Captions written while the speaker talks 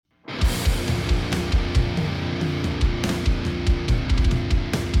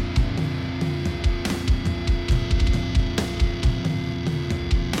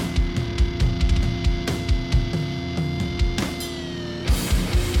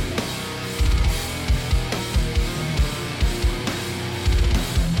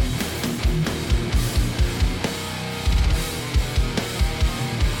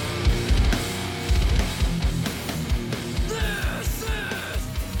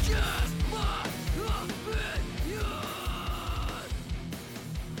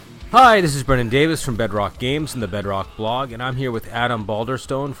Hi, this is Brendan Davis from Bedrock Games and the Bedrock blog, and I'm here with Adam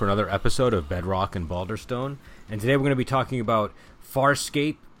Balderstone for another episode of Bedrock and Balderstone. And today we're going to be talking about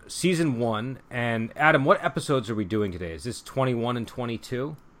Farscape Season 1. And Adam, what episodes are we doing today? Is this 21 and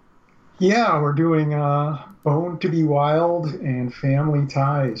 22? Yeah, we're doing Bone to be Wild and Family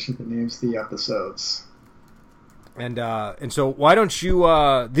Ties are the names of the episodes. And so why don't you...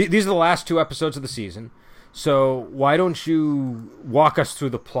 these are the last two episodes of the season. So why don't you walk us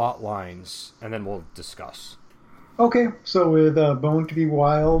through the plot lines, and then we'll discuss. Okay, so with Bone to be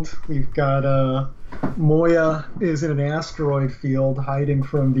Wild, we've got Moya is in an asteroid field hiding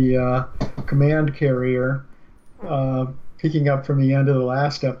from the command carrier, picking up from the end of the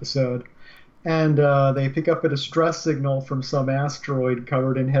last episode. And they pick up a distress signal from some asteroid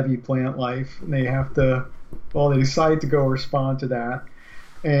covered in heavy plant life. And they they decide to go respond to that.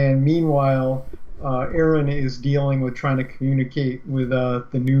 And meanwhile... Aaron is dealing with trying to communicate with the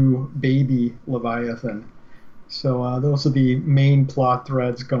new baby Leviathan. So those are the main plot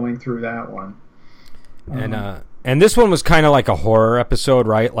threads going through that one. And this one was kind of like a horror episode,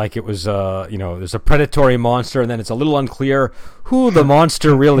 right? Like it was, there's a predatory monster, and then it's a little unclear who the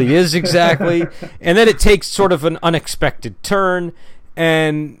monster really is exactly. And then it takes sort of an unexpected turn,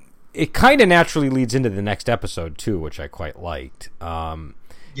 and it kind of naturally leads into the next episode, too, which I quite liked.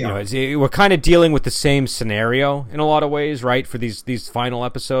 Yeah. We're kind of dealing with the same scenario in a lot of ways, right? For these final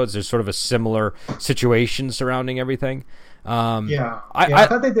episodes, there's sort of a similar situation surrounding everything. I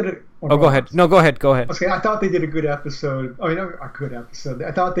thought they did it. Go ahead. No, go ahead. Okay, I thought they did a good episode. A good episode.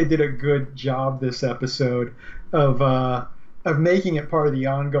 I thought they did a good job this episode of making it part of the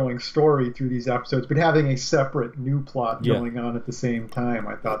ongoing story through these episodes, but having a separate new plot going on at the same time.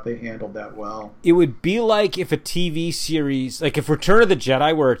 I thought they handled that well. It would be like if a TV series, like if Return of the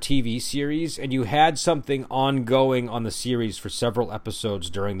Jedi were a TV series, and you had something ongoing on the series for several episodes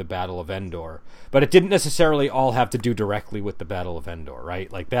during the Battle of Endor, but it didn't necessarily all have to do directly with the Battle of Endor,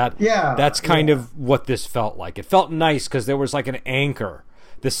 right? Like that. Yeah. That's kind of what this felt like. It felt nice because there was like an anchor,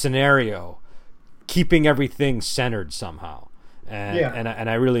 the scenario, keeping everything centered somehow. And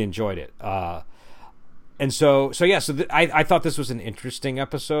I really enjoyed it. I thought this was an interesting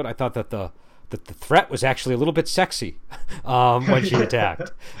episode. I thought that the threat was actually a little bit sexy when she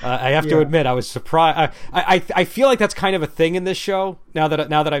attacked. I have to admit, I was surprised. I feel like that's kind of a thing in this show now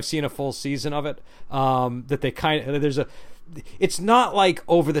that I've seen a full season of it. That they it's not like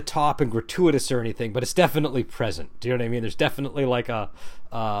over the top and gratuitous or anything, but it's definitely present. Do you know what I mean? There's definitely like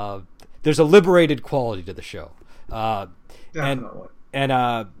there's a liberated quality to the show. Definitely.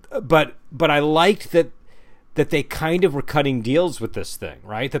 But I liked that they kind of were cutting deals with this thing,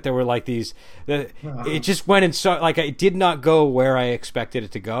 right? That there were like these, it just went and so like it did not go where I expected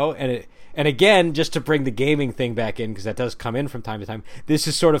it to go, and again, just to bring the gaming thing back in, because that does come in from time to time. This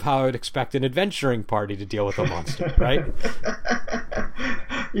is sort of how I would expect an adventuring party to deal with a monster, right?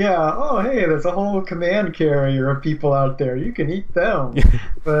 Yeah. Oh, hey, there's a whole command carrier of people out there. You can eat them.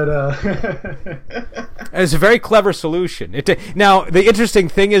 But it's a very clever solution. Now, the interesting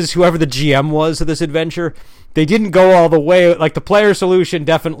thing is, whoever the GM was of this adventure, they didn't go all the way. Like the player solution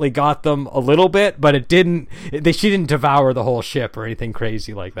definitely got them a little bit, but it didn't. She didn't devour the whole ship or anything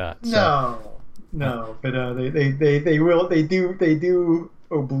crazy like that. So. No. But they do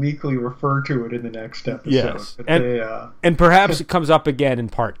obliquely refer to it in the next episode. Yes, and perhaps it comes up again in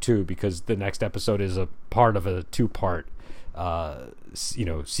part 2, because the next episode is a part of a 2-part,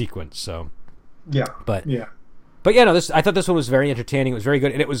 sequence. So But I thought this one was very entertaining. It was very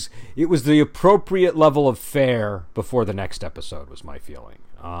good, and it was the appropriate level of fare before the next episode was my feeling.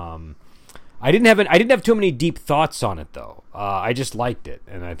 I didn't have too many deep thoughts on it though. I just liked it,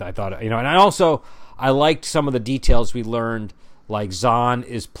 and I thought, and I liked some of the details we learned. Like Zahn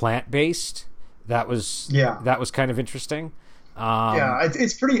is plant-based. That was kind of interesting.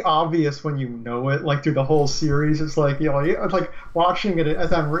 It's pretty obvious when you know it. Like through the whole series, it's like it's like watching it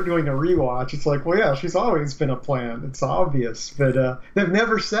as I'm doing a rewatch. It's like, well, yeah, she's always been a plant. It's obvious, but they've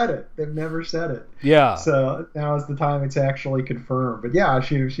never said it. Yeah. So now is the time it's actually confirmed. But yeah,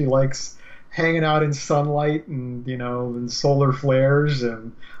 she likes hanging out in sunlight and and solar flares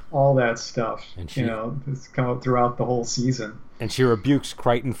and all that stuff. And it's come up throughout the whole season. And she rebukes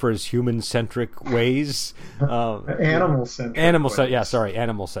Crichton for his human-centric ways. Animal-centric. Animal-centric. Yeah.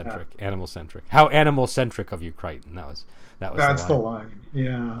 Animal-centric. How animal-centric of you, Crichton? That's the line.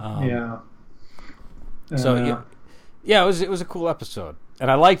 Yeah. It was a cool episode,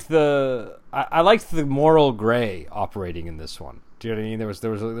 and I liked the moral gray operating in this one. Do you know what I mean? There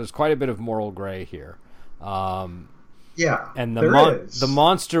was quite a bit of moral gray here. And the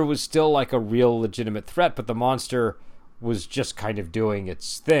monster was still like a real legitimate threat, but the monster was just kind of doing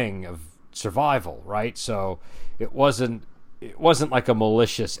its thing of survival, right? So it wasn't like a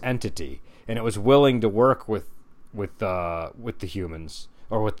malicious entity, and it was willing to work with the humans,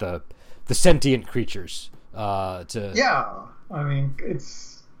 or with the sentient creatures. Yeah, I mean,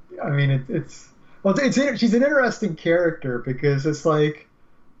 it's she's an interesting character because it's like,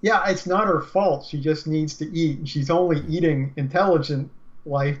 yeah, it's not her fault. She just needs to eat, and she's only eating intelligent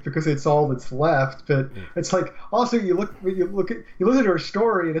life because it's all that's left. But it's like, also you look at her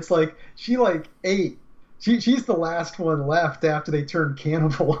story, and it's like she like ate. She's the last one left after they turned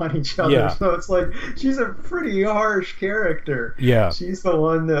cannibal on each other. Yeah. So it's like she's a pretty harsh character. Yeah. She's the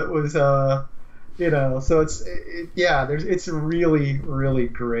one that was so it's a really, really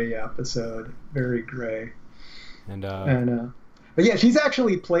gray episode. Very gray. But yeah, she's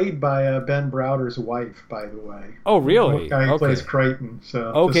actually played by Ben Browder's wife, by the way. Oh, really? The guy who plays Crichton. So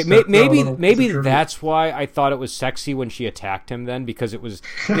okay, maybe that's why I thought it was sexy when she attacked him. Then, because it was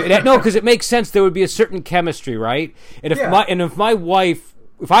because it makes sense. There would be a certain chemistry, right? And if my wife,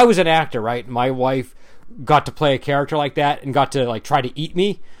 if I was an actor, right, and my wife got to play a character like that and got to like try to eat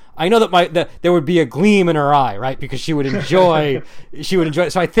me, I know that there would be a gleam in her eye, right? Because she would enjoy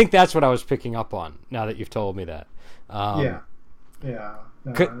it. So I think that's what I was picking up on. Now that you've told me that. Yeah.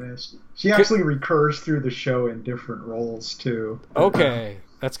 No, she actually recurs through the show in different roles too. Okay,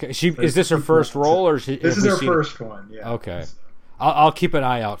 that's good. Is this her first role, or this is her first one? Yeah. Okay, I'll keep an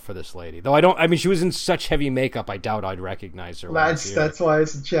eye out for this lady. Though I don't. I mean, she was in such heavy makeup. I doubt I'd recognize her. That's why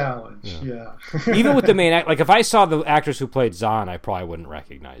it's a challenge. Yeah. Even with the main act, like if I saw the actress who played Zahn, I probably wouldn't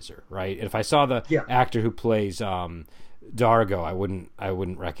recognize her. Right. And if I saw the actor who plays Dargo, I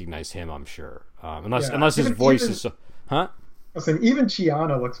wouldn't recognize him. I'm sure, unless his voice is so. Huh? I was saying, even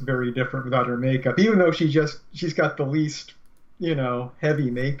Chiana looks very different without her makeup. Even though she's got the least,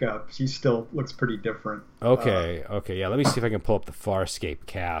 heavy makeup, she still looks pretty different. Okay, yeah. Let me see if I can pull up the Farscape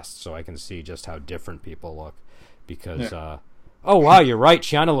cast so I can see just how different people look. Because, oh wow, you're right.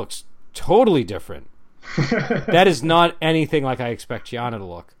 Chiana looks totally different. That is not anything like I expect Chiana to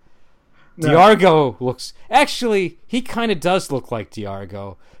look. No. Diargo looks... Actually, he kind of does look like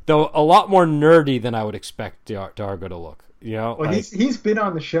Diargo, though a lot more nerdy than I would expect Diargo to look. Well, he's been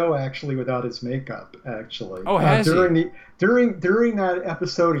on the show actually without his makeup. Actually, has he? During that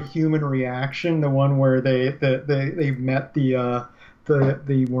episode of Human Reaction, the one where they met the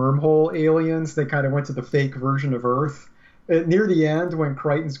wormhole aliens, they kind of went to the fake version of Earth. Near the end, when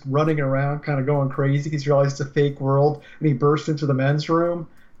Crichton's running around, kind of going crazy, he's realized it's a fake world, and he bursts into the men's room.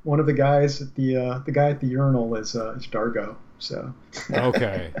 One of the guys at the guy at the urinal is Dargo. So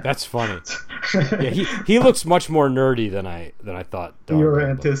okay, that's funny. Yeah, he looks much more nerdy than I thought. Dargo, you were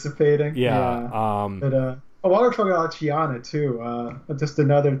anticipating. Yeah. But while we're talking about Chiana too, just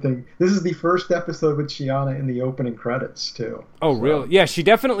another thing. This is the first episode with Chiana in the opening credits too. Oh, really? Yeah, she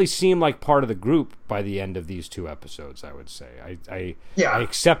definitely seemed like part of the group by the end of these two episodes. I would say I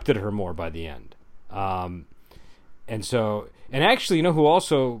accepted her more by the end. And actually, you know who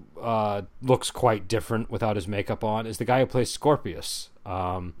also looks quite different without his makeup on is the guy who plays Scorpius.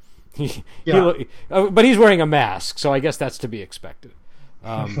 But he's wearing a mask, so I guess that's to be expected.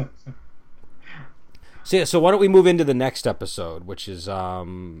 So why don't we move into the next episode, which is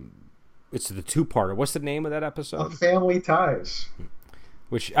it's the two-parter. What's the name of that episode? Family Ties.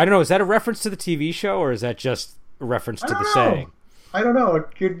 Which I don't know. Is that a reference to the TV show, or is that just a reference to the saying? I don't know.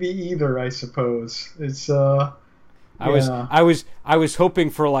 It could be either, I suppose. It's I was hoping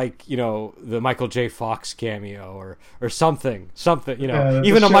for the Michael J. Fox cameo or something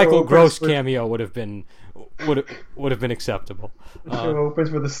even a Michael Gross cameo would have been acceptable. The show opens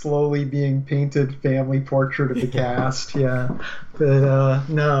with a slowly being painted family portrait of the cast. But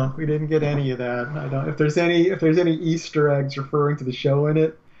no, we didn't get any of that. I don't. If there's any Easter eggs referring to the show in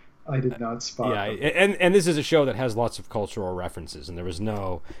it, I did not spot them. And this is a show that has lots of cultural references, and there was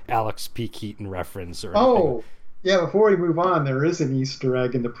no Alex P. Keaton reference or anything. Oh. Yeah, before we move on, there is an Easter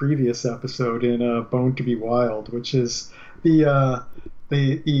egg in the previous episode in Bone to be Wild, which is the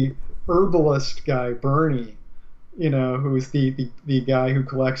herbalist guy, Bernie, who's the guy who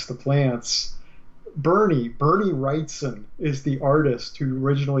collects the plants. Bernie Wrightson is the artist who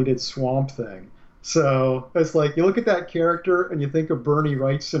originally did Swamp Thing. So it's like you look at that character and you think of Bernie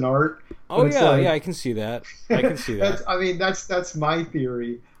Wrightson art. Oh yeah, I can see that. That's my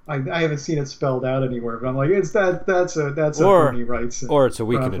theory. I haven't seen it spelled out anywhere, but I'm like, that's a Bernie Wrightson. Or it's a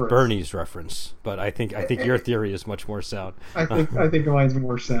Weekend at Bernie's reference. But I think your theory is much more sound. I think mine's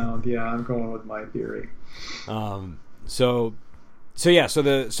more sound. Yeah, I'm going with my theory. So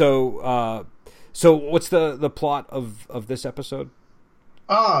what's the plot of this episode?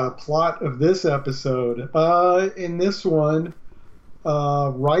 The plot of this episode. In this one,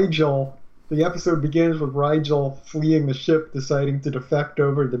 Rigel. The episode begins with Rigel fleeing the ship, deciding to defect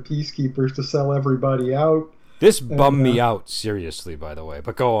over to the Peacekeepers to sell everybody out. This bummed me out, seriously, by the way,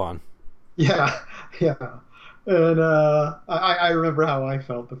 but go on. Yeah, yeah. And I remember how I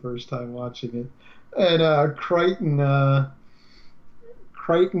felt the first time watching it. And Crichton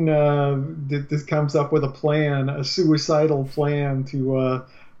this comes up with a plan, a suicidal plan to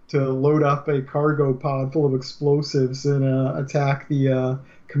load up a cargo pod full of explosives and attack the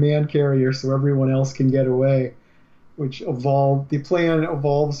command carrier so everyone else can get away. The plan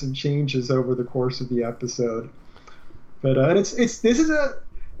evolves and changes over the course of the episode. But this is a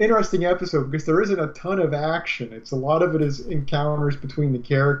interesting episode because there isn't a ton of action. A lot of it is encounters between the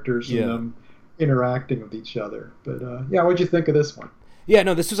characters and them interacting with each other. But what'd you think of this one? Yeah,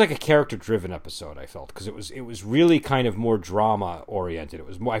 no, this was like a character-driven episode, I felt, because it was really kind of more drama-oriented.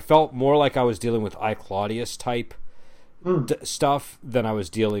 I felt more like I was dealing with Claudius type stuff than I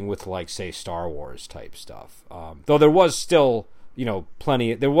was dealing with, like, say, Star Wars type stuff. Though there was still,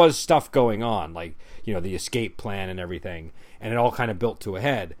 there was stuff going on, like, the escape plan and everything, and it all kind of built to a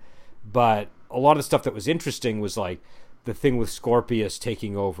head. But a lot of the stuff that was interesting was, like, the thing with Scorpius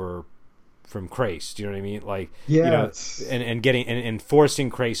taking over from Crais, do you know what I mean? Like, and getting and forcing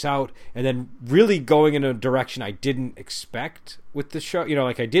Crais out, and then really going in a direction I didn't expect with the show.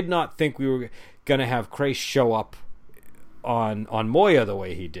 Like, I did not think we were gonna have Crais show up on Moya the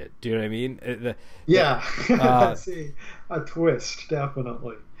way he did. Do you know what I mean? See, a twist,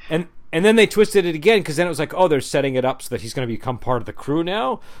 definitely. And then they twisted it again because then it was like, oh, they're setting it up so that he's going to become part of the crew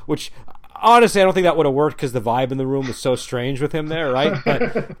now, which honestly I don't think that would have worked because the vibe in the room was so strange with him there, right?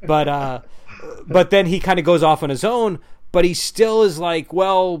 But then he kind of goes off on his own, but he still is like,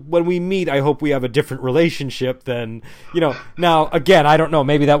 well, when we meet, I hope we have a different relationship than, Now, again, I don't know.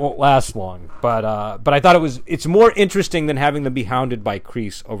 Maybe that won't last long. But I thought it's more interesting than having them be hounded by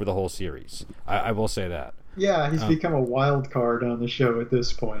Kreese over the whole series. I will say that. Yeah, he's become a wild card on the show at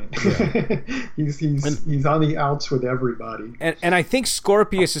this point. Yeah. he's on the outs with everybody. And I think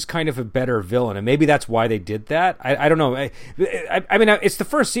Scorpius is kind of a better villain, and maybe that's why they did that. I don't know. I mean, it's the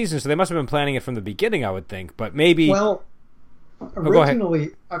first season, so they must have been planning it from the beginning, I would think. But maybe... Well, originally,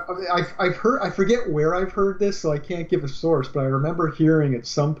 I've heard... I forget where I've heard this, so I can't give a source, but I remember hearing at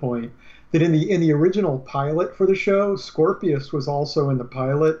some point that in the original pilot for the show, Scorpius was also in the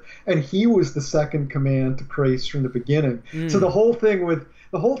pilot, and he was the second command to Crais from the beginning. So the whole thing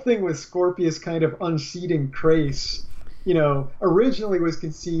with Scorpius kind of unseating Crais, originally was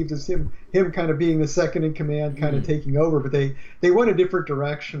conceived as him kind of being the second in command, kind of taking over, but they went a different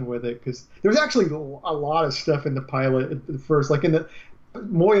direction with it because there was actually a lot of stuff in the pilot at first, like in the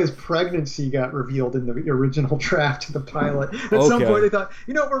Moya's pregnancy got revealed in the original draft of the pilot. At some point they thought,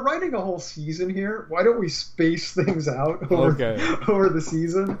 we're writing a whole season here. Why don't we space things out over the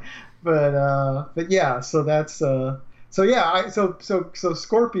season? But yeah, so that's so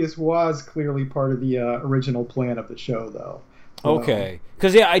Scorpius was clearly part of the original plan of the show, though. Okay,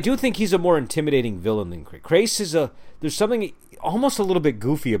 because I do think he's a more intimidating villain than Crais. Crais there's something almost a little bit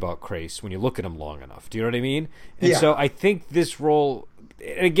goofy about Crais when you look at him long enough. Do you know what I mean? And so I think this role.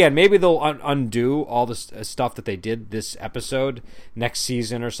 And again, maybe they'll undo all the stuff that they did this episode next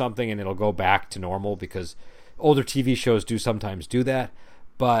season or something, and it'll go back to normal because older TV shows do sometimes do that.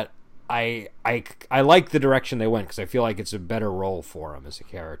 But I like the direction they went because I feel like it's a better role for him as a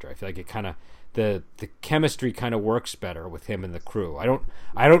character. I feel like it kind of the chemistry kind of works better with him and the crew. I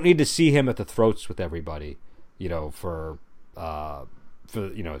don't need to see him at the throats with everybody, for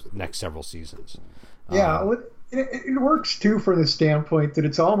next several seasons. Yeah. It works too from the standpoint that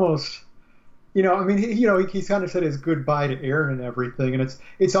it's almost, he kind of said his goodbye to Aaron and everything, and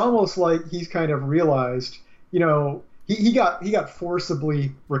it's almost like he's kind of realized, he got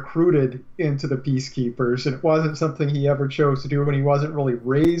forcibly recruited into the Peacekeepers, and it wasn't something he ever chose to do, and he wasn't really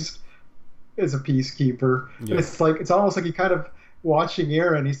raised as a Peacekeeper. Yeah. It's almost like he kind of watching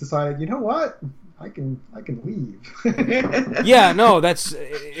Aaron, he's decided, you know what? I can leave. Yeah, no, it's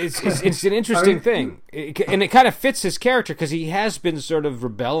an interesting thing, and it kind of fits his character because he has been sort of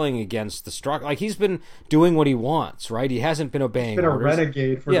rebelling against the structure. Like he's been doing what he wants, right? He hasn't been obeying. He's been orders. A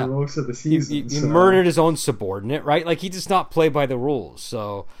renegade for most of the season. He murdered his own subordinate, right? Like he does not play by the rules.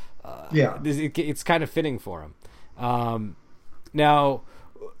 So it's kind of fitting for him. Now,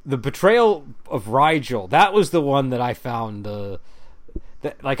 the betrayal of Rigel, that was the one that I found.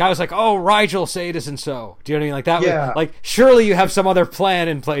 I was like, oh, Rigel, say it isn't so. Do you know what I mean? Like that was like, surely you have some other plan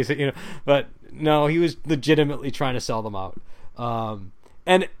in place, But no, he was legitimately trying to sell them out.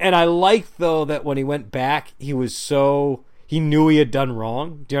 And I like though that when he went back, he he knew he had done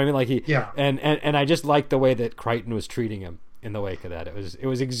wrong. Do you know what I mean? Like Yeah. And I just liked the way that Crichton was treating him in the wake of that. It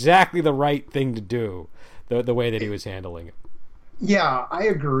was exactly the right thing to do, the way that he was handling it. Yeah, I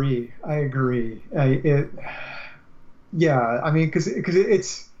agree. Yeah, I mean, because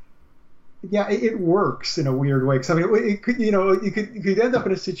it's, yeah, it works in a weird way. Because I mean, it could, you could end up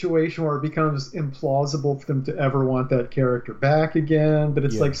in a situation where it becomes implausible for them to ever want that character back again. But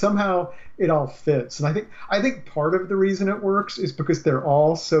it's like somehow it all fits, and I think part of the reason it works is because they're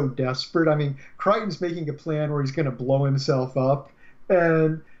all so desperate. I mean, Crichton's making a plan where he's going to blow himself up,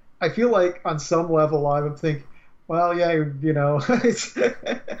 and I feel like on some level I would think, well, yeah,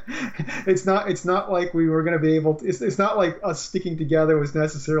 it's not like we were going to be able to. It's not like us sticking together was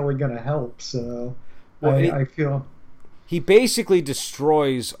necessarily going to help. So, well, I feel he basically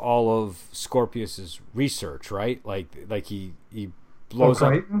destroys all of Scorpius's research, right? Like he blows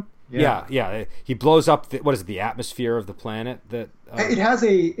up. Yeah. He blows up the atmosphere of the planet that it has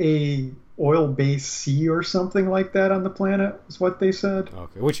a oil-based sea or something like that on the planet. Is what they said.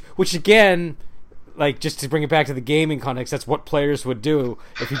 Okay, which again. Like, just to bring it back to the gaming context, that's what players would do.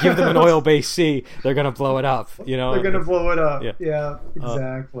 If you give them an oil-based sea, they're going to blow it up, They're going to blow it up. Yeah,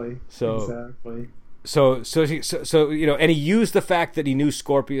 exactly. Exactly. So and he used the fact that he knew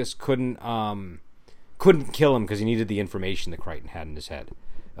Scorpius couldn't kill him because he needed the information that Crichton had in his head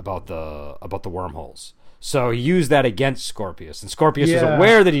about the wormholes. So he used that against Scorpius, and Scorpius was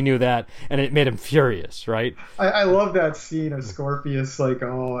aware that he knew that, and it made him furious, right? I love that scene of Scorpius, like,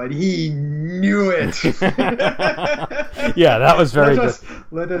 and he knew it. Yeah, that was very good.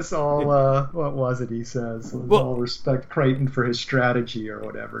 Let us all, what was it he says? Let us all respect Crichton for his strategy, or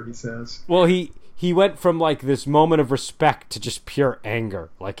whatever he says. Well, he went from like this moment of respect to just pure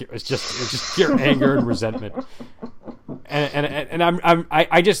anger. Like it was just pure anger and resentment. And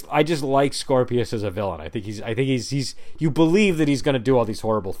I just like Scorpius as a villain. I think he's you believe that he's going to do all these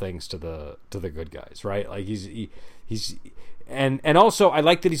horrible things to the good guys, right? Like he's and also I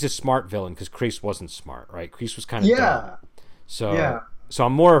like that he's a smart villain because Kreese wasn't smart, right? Kreese was kind of dumb. So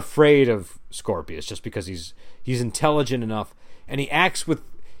I'm more afraid of Scorpius just because he's intelligent enough and he acts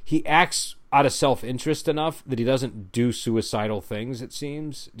out of self-interest enough that he doesn't do suicidal things, it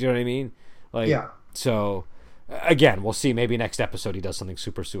seems. Do you know what I mean? So again, we'll see. Maybe next episode he does something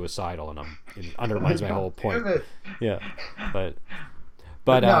super suicidal and it undermines my whole point. Yeah, but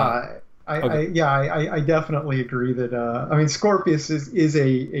no, I definitely agree that I mean Scorpius is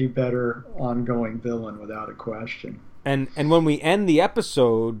a better ongoing villain without a question. And when we end the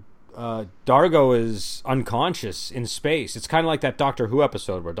episode, Dargo is unconscious in space. It's kind of like that Doctor Who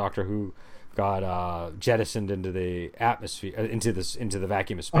episode where Doctor Who got jettisoned into the atmosphere, into the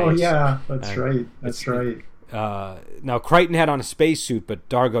vacuum of space. Oh yeah, that's right. Now Crichton had on a spacesuit, but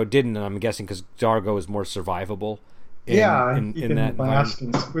Dargo didn't, and I'm guessing because Dargo is more survivable. In that last.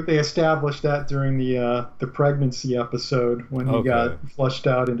 They established that during the pregnancy episode when he got flushed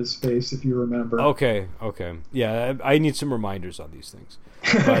out into space, if you remember. Okay. Yeah, I need some reminders on these things.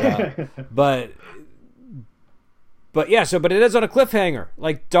 But yeah, but it is on a cliffhanger.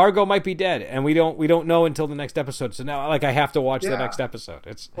 Like Dargo might be dead, and we don't know until the next episode. So now, like, I have to watch the next episode.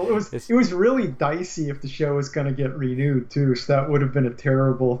 It was really dicey if the show was going to get renewed too. So that would have been a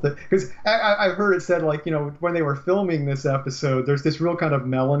terrible thing. Because I've heard it said, like, when they were filming this episode, there's this real kind of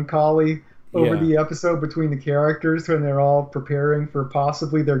melancholy over the episode between the characters when they're all preparing for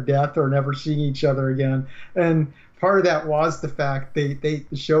possibly their death or never seeing each other again. And part of that was the fact the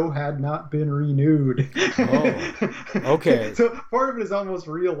show had not been renewed. Oh, okay. So part of it is almost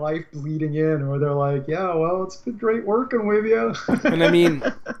real life bleeding in, where they're like, "Yeah, well, it's been great working with you." And I mean,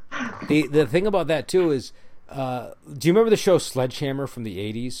 the thing about that too is, do you remember the show Sledgehammer from the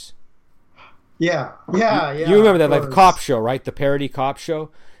 '80s? Yeah. You remember that, like, cop show, right? The parody cop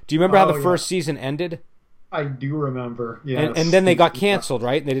show. Do you remember how the first season ended? I do remember. Yes. And then they got canceled,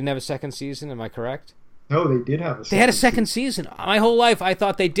 right? And they didn't have a second season. Am I correct? No, they did have a second season. They had a second season. My whole life, I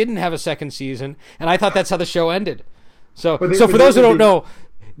thought they didn't have a second season, and I thought that's how the show ended. So for those who don't know,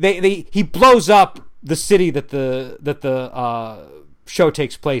 he blows up the city that the show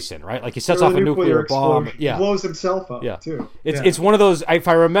takes place in, right? Like, he sets off a nuclear bomb. Yeah. He blows himself up, too. It's one of those, if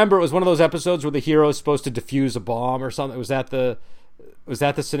I remember, it was one of those episodes where the hero is supposed to defuse a bomb or something. Was that the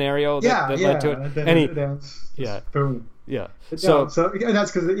scenario that led to it? And boom. Yeah. So and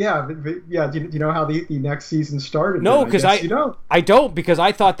that's because do you know how the next season started? No, because I don't, because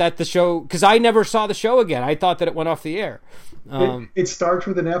I thought that the show, because I never saw the show again. I thought that it went off the air. It starts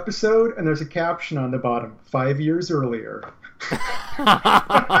with an episode and there's a caption on the bottom: 5 years earlier.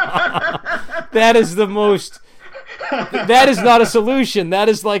 That is the most. That is not a solution. That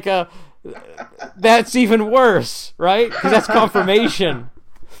is like a. that's even worse, right? Because that's confirmation.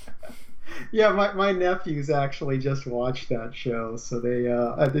 Yeah, my nephews actually just watched that show, so they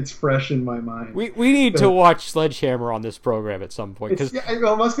it's fresh in my mind. We need to watch Sledgehammer on this program at some point, because it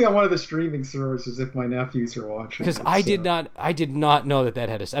must be on one of the streaming services if my nephews are watching. Because I did not know that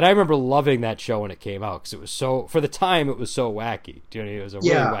had and I remember loving that show when it came out, because it was so, for the time, it was so wacky. Do you know, it was a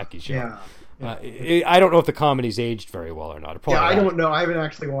really wacky show. Yeah. I don't know if the comedy's aged very well or not. I don't know. I haven't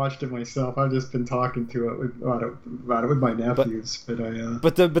actually watched it myself. I've just been talking about it with my nephews.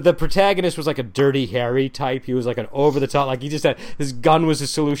 But the protagonist was like a Dirty Harry type. He was like an over the top. Like, he just had, his gun was his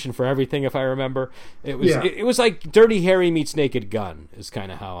solution for everything. If I remember, it was like Dirty Harry meets Naked Gun is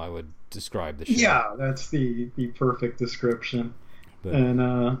kind of how I would describe the show. Yeah, that's the perfect description. But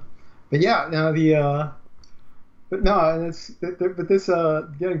yeah, now the. But no, and this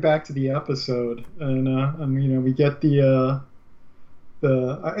getting back to the episode, and we get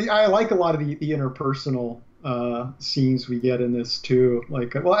I like a lot of the interpersonal scenes we get in this too.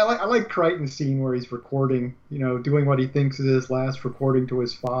 Like, well, I like Crichton's scene where he's recording, doing what he thinks is his last recording to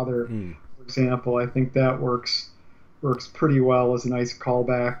his father, for example. I think that works pretty well as a nice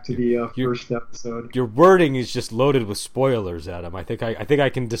callback to the first episode. Your wording is just loaded with spoilers, Adam. I think I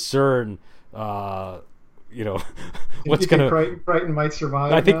can discern. What's gonna? Crichton might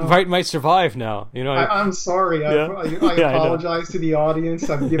survive. I think Crichton might survive now. I'm sorry. I apologize to the audience.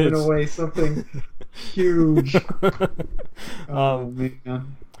 I've given away something huge.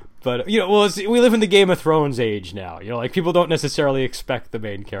 Man. But we live in the Game of Thrones age now. Like, people don't necessarily expect the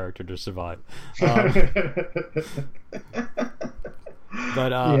main character to survive. There's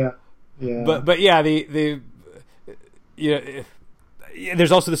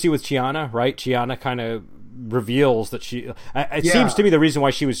also the scene with Chiana, right? Chiana kind of reveals that it seems to me the reason why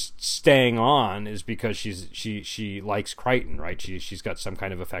she was staying on is because she likes Crichton, right? She's got some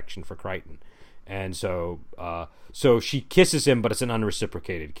kind of affection for Crichton, and so she kisses him, but it's an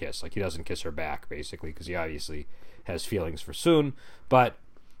unreciprocated kiss. Like, he doesn't kiss her back, basically, because he obviously has feelings for Soon. But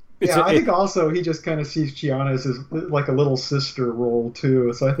I think also he just kind of sees Chiana as like a little sister role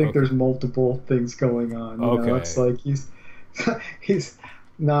too. So I think there's multiple things going on. It's like he's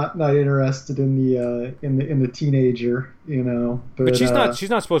not interested in the teenager, But she's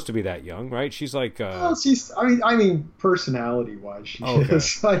not supposed to be that young, right? She's like I mean personality wise she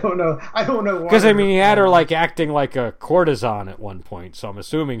is. I don't know why. Because he had her like acting like a courtesan at one point, so I'm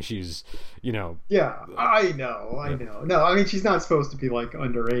assuming she's Yeah, I know. No, I mean, she's not supposed to be like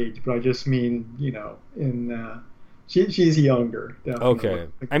underage, but I just mean she's younger. Definitely. Okay.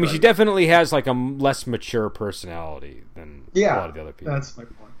 I mean, she definitely has like a less mature personality than a lot of the other people. That's my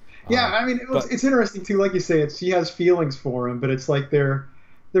point. Yeah, I mean, it's interesting too. Like you say, she has feelings for him, but it's like they're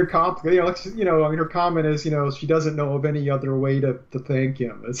complicated. I mean, her comment is, she doesn't know of any other way to thank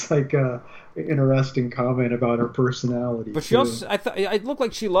him. It's like an interesting comment about her personality. But she also, it looked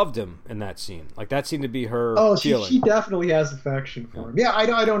like she loved him in that scene. Like, that seemed to be her. Oh, feeling. She definitely has affection for him. Yeah,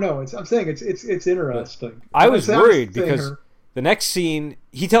 I don't know. I'm saying it's interesting. I was worried because the next scene,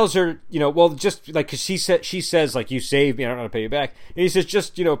 he tells her, just like, because she says like, you saved me, I don't know how to pay you back, and he says,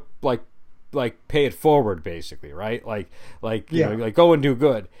 just like pay it forward, basically, right? Like go and do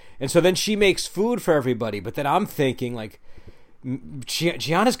good. And so then she makes food for everybody, but then I'm thinking, like,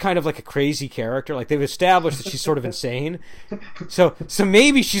 Gianna's kind of like a crazy character. Like, they've established that she's sort of insane. So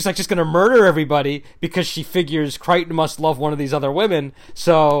maybe she's like just going to murder everybody because she figures Crichton must love one of these other women.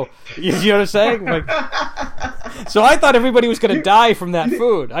 So, you know what I'm saying? Like, so I thought everybody was going to die from that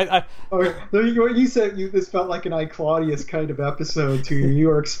food. Okay. You said this felt like an I, Claudius kind of episode to you. You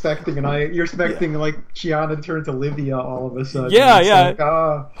were expecting like Gianna to turn to Livia all of a sudden.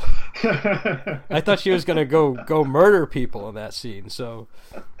 Yeah. I thought she was going to go murder people in that scene. So,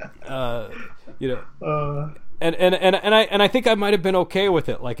 and I think I might have been okay with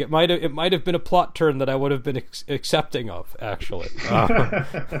it. Like, it might have been a plot turn that I would have been accepting of, actually.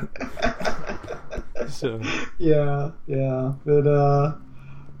 So yeah,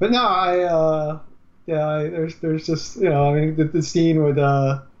 but no, there's just I mean the scene with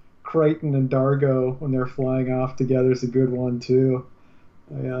Crichton and Dargo when they're flying off together is a good one too.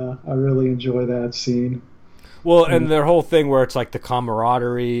 I really enjoy that scene. Well, and their whole thing where it's like the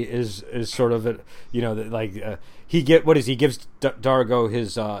camaraderie is sort of he gives Dargo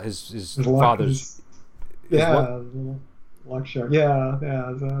his father's lecture. Yeah.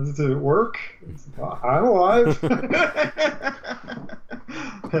 Does it work? I'm alive.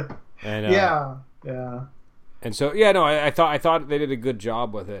 And yeah. And so I thought they did a good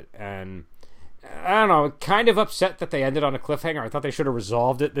job with it, and I don't know, kind of upset that they ended on a cliffhanger. I thought they should have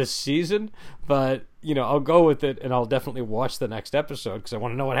resolved it this season, but I'll go with it, and I'll definitely watch the next episode because I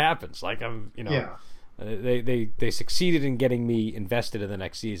want to know what happens. Like they succeeded in getting me invested in the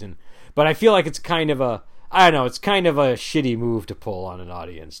next season, but I feel like it's kind of a shitty move to pull on an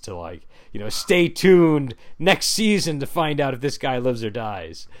audience to stay tuned next season to find out if this guy lives or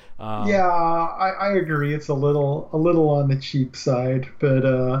dies. I agree. It's a little on the cheap side, but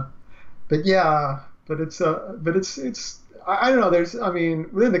it's I don't know.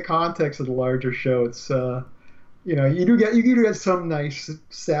 Within the context of the larger show, it's you do get some nice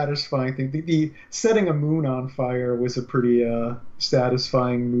satisfying thing. The setting a moon on fire was a pretty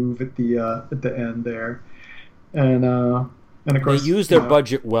satisfying move at the end there, and of course they used their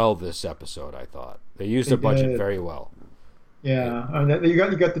budget well this episode. I thought they used their budget very well. Yeah, and you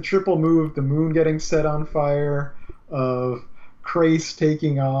got the triple move: the moon getting set on fire, of Crais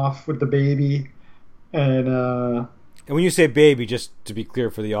taking off with the baby, and when you say baby, just to be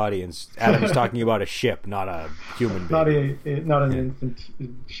clear for the audience, Adam is talking about a ship, not a human baby. Not an infant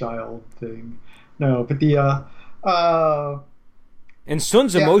child thing. No, but the and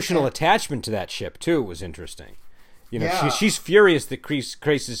Sun's emotional attachment to that ship too was interesting. She's furious that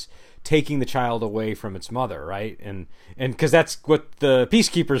Crais is taking the child away from its mother, right? And because that's what the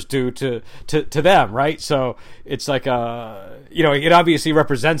peacekeepers do to them, right? So it's like it obviously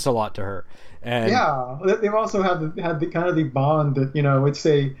represents a lot to her. And they've also had the kind of the bond that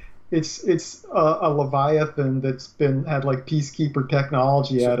it's a Leviathan that's had like peacekeeper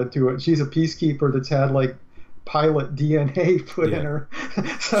technology added to it. She's a peacekeeper that's had like pilot DNA put in her.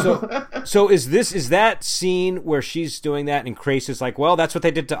 So is that scene where she's doing that and Crais is like, well, that's what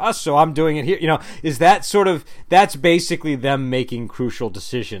they did to us, so I'm doing it here. Is that that's basically them making crucial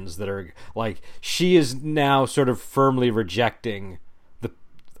decisions that are like, she is now sort of firmly rejecting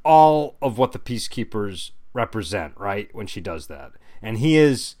all of what the peacekeepers represent, right? When she does that, and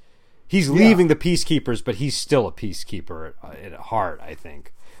he's leaving the peacekeepers, but he's still a peacekeeper at heart, I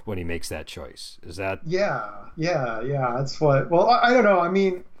think, when he makes that choice. Is that? Yeah. That's what. Well, I don't know. I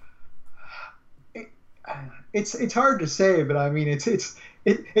mean, it's hard to say, but I mean,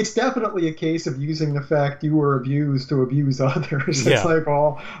 it's definitely a case of using the fact you were abused to abuse others. It's like,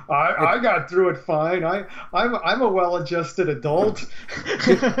 well, I got through it fine. I'm a well-adjusted adult.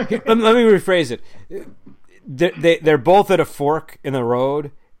 Let me rephrase it. They're both at a fork in the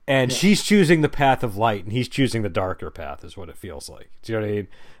road, and she's choosing the path of light, and he's choosing the darker path. Is what it feels like. Do you know what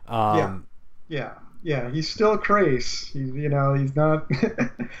I mean? Yeah. He's still Crais. He's not.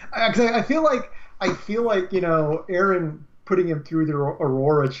 I feel like Aaron putting him through the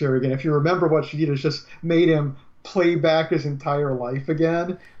Aurora chair again. If you remember what she did, is just made him play back his entire life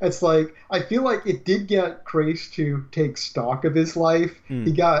again. It's like, I feel like it did get Crais to take stock of his life.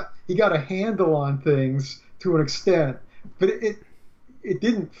 He got a handle on things to an extent, but it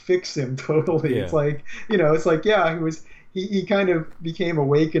didn't fix him totally. It's like, he kind of became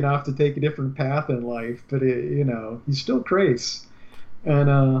awake enough to take a different path in life, but he's still Crais.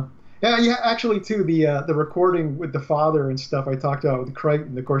 And actually too, the recording with the father and stuff I talked about with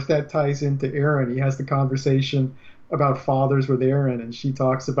Crichton, of course that ties into Aaron. He has the conversation about fathers with Aaron, and she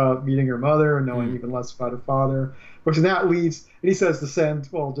talks about meeting her mother and knowing even less about her father. Which that leads, and he says just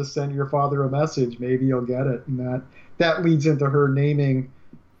send your father a message, maybe you'll get it. And that leads into her naming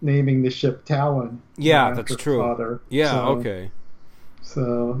the ship Talon. Yeah, that's true. Father. Yeah, okay.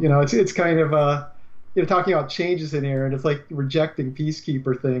 So it's kind of talking about changes in Aaron, it's like rejecting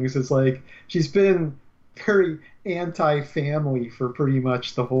peacekeeper things. It's like she's been very anti-family for pretty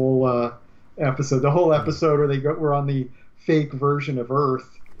much the whole episode. The whole episode where we're on the fake version of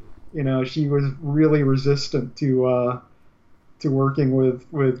Earth. She was really resistant to working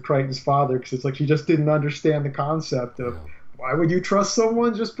with Crichton's father, because it's like she just didn't understand the concept of why would you trust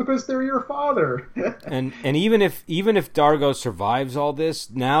someone just because they're your father? and even if Dargo survives all this,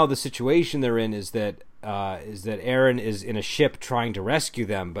 now the situation they're in is that Aaron is in a ship trying to rescue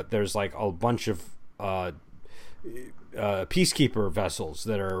them, but there's like a bunch of peacekeeper vessels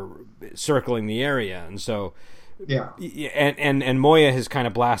that are circling the area, and so and Moya has kind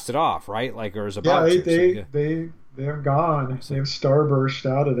of blasted off, right? Like, or is about to. They're gone. They've starburst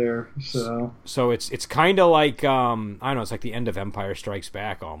out of there. So it's kind of like I don't know. It's like the end of Empire Strikes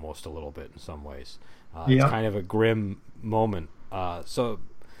Back almost a little bit in some ways. It's kind of a grim moment. They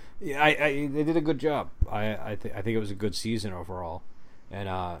did a good job. I think it was a good season overall.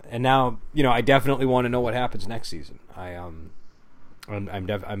 And now I definitely want to know what happens next season. I'm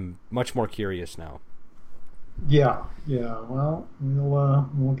much more curious now. Yeah. Well,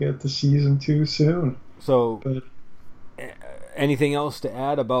 we'll get to season 2 soon. So, anything else to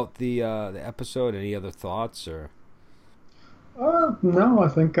add about the episode? Any other thoughts or? No, I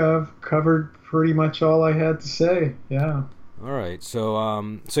think I've covered pretty much all I had to say. Yeah. All right.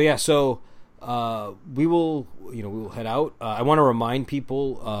 So we will head out. I want to remind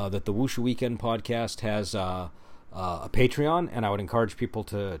people that the Wuxia Weekend podcast has a Patreon, and I would encourage people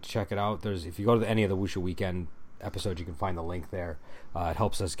to check it out. If you go to any of the Wuxia Weekend episodes, you can find the link there. It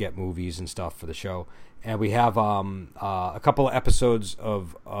helps us get movies and stuff for the show. And we have a couple of episodes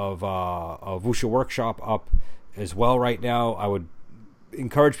of Wuxia Workshop up as well right now. I would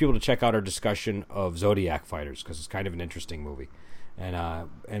encourage people to check out our discussion of Zodiac Fighters because it's kind of an interesting movie.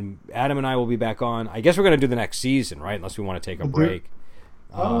 And Adam and I will be back on. I guess we're going to do the next season, right? Unless we want to take a break.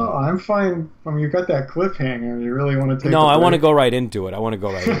 I'm fine. I mean, you've got that cliffhanger. You really want to take? No, I want to go right into it.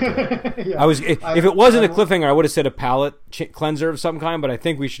 Yeah. If it wasn't a cliffhanger, I would have said a palate cleanser of some kind. But I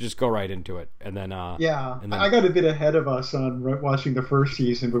think we should just go right into it, and then. I got a bit ahead of us on watching the first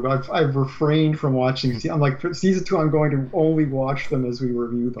season, but I've refrained from watching. I'm like, for season 2, I'm going to only watch them as we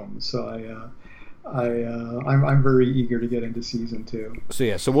review them. So I'm very eager to get into season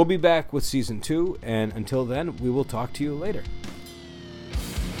 2. So we'll be back with season 2, and until then, we will talk to you later.